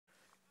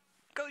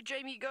Go,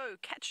 Jamie, go.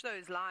 Catch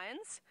those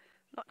lions.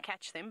 Not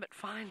catch them, but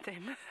find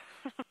them.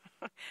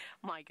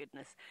 My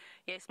goodness.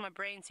 Yes, my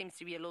brain seems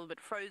to be a little bit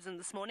frozen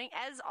this morning,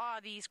 as are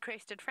these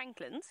crested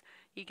francolins.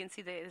 You can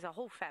see there's a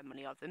whole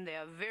family of them. They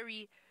are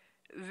very,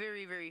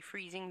 very, very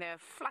freezing. They're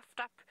fluffed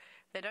up.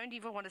 They don't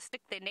even want to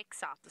stick their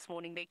necks out this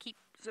morning. They keep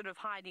sort of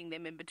hiding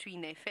them in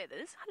between their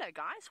feathers. Hello,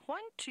 guys. 1,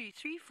 2,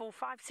 3, 4,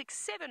 5, 6,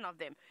 7 of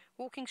them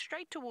walking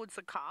straight towards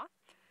the car.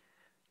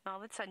 Now,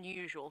 that's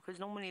unusual because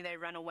normally they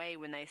run away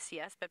when they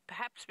see us, but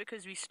perhaps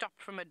because we stopped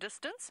from a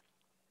distance,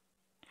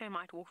 they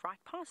might walk right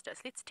past us.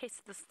 Let's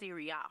test this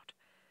theory out.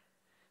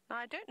 Now,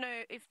 I don't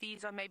know if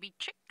these are maybe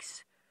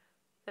chicks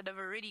that have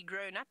already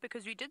grown up,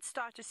 because we did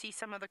start to see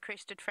some of the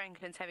crested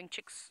francolins having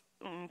chicks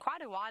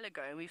quite a while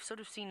ago, and we've sort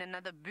of seen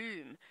another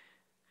boom.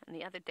 And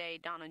the other day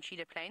down on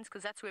Cheetah Plains,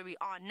 because that's where we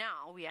are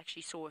now, we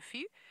actually saw a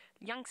few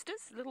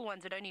youngsters, little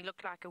ones that only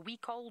look like a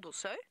week old or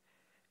so.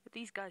 But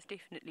these guys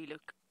definitely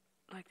look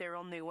like they're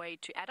on their way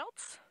to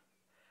adults.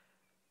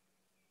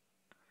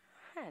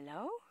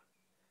 Hello?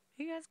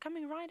 You guys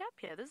coming right up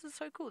here. This is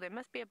so cool. They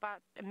must be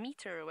about a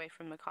meter away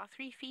from the car,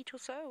 3 feet or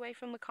so away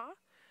from the car.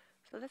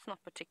 So that's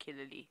not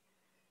particularly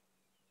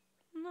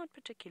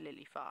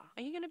far.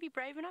 Are you going to be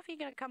brave enough? Are you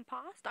going to come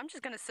past? I'm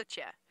just going to sit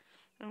here.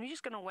 I'm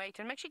just going to wait.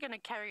 I'm actually going to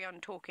carry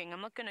on talking. I'm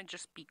not going to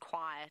just be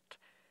quiet.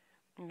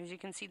 As you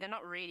can see, they're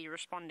not really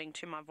responding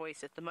to my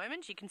voice at the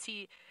moment. You can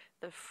see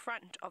the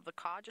front of the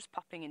car just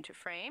popping into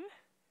frame.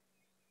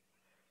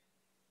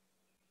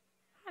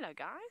 Hello,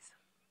 guys.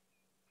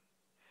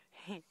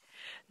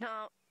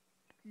 Now,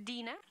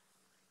 Dina,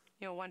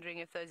 you're wondering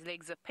if those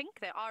legs are pink.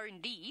 They are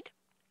indeed.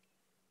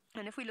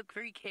 And if we look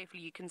very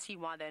carefully, you can see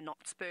why they're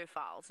not spur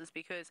fowls. Is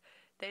because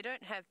they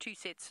don't have 2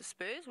 sets of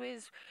spurs.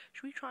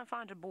 Should we try and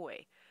find a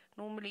boy?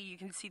 Normally you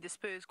can see the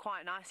spurs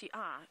quite nicely.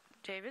 Ah,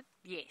 David,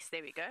 yes,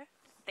 there we go.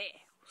 There,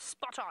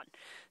 spot on.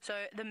 So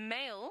the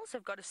males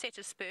have got a set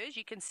of spurs.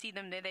 You can see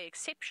them there. They're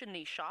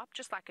exceptionally sharp,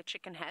 just like a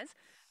chicken has.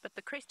 But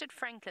the crested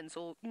francolins,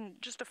 or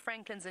just the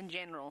francolins in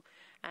general,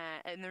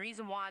 and the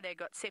reason why they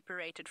got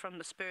separated from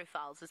the spur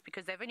fowls is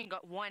because they've only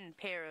got 1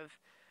 pair of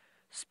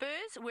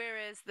spurs,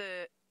 whereas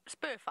the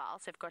spur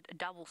fowls have got a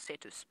double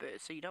set of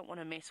spurs, so you don't want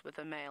to mess with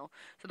a male.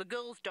 So the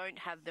girls don't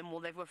have them. Well,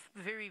 they've got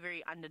very,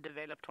 very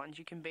underdeveloped ones.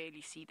 You can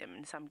barely see them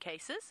in some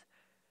cases.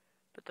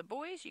 But the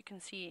boys, you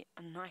can see,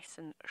 are nice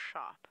and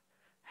sharp.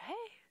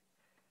 Hey,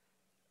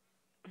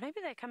 maybe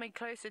they're coming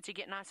closer to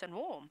get nice and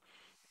warm.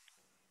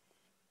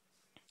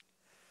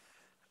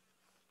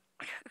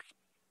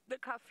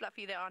 Look how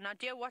fluffy they are. Now,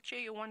 dear watcher,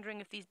 you're wondering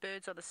if these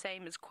birds are the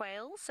same as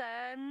quails.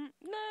 No,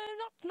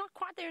 not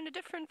quite. They're in a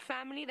different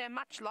family. They're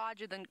much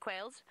larger than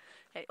quails.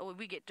 Or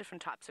we get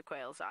different types of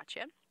quails out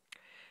here.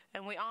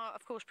 And we are,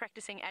 of course,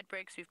 practicing ad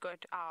breaks. We've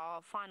got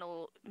our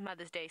final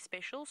Mother's Day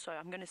special, so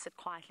I'm going to sit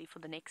quietly for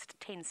the next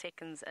 10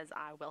 seconds as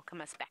I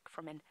welcome us back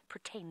from a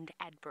pretend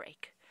ad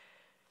break.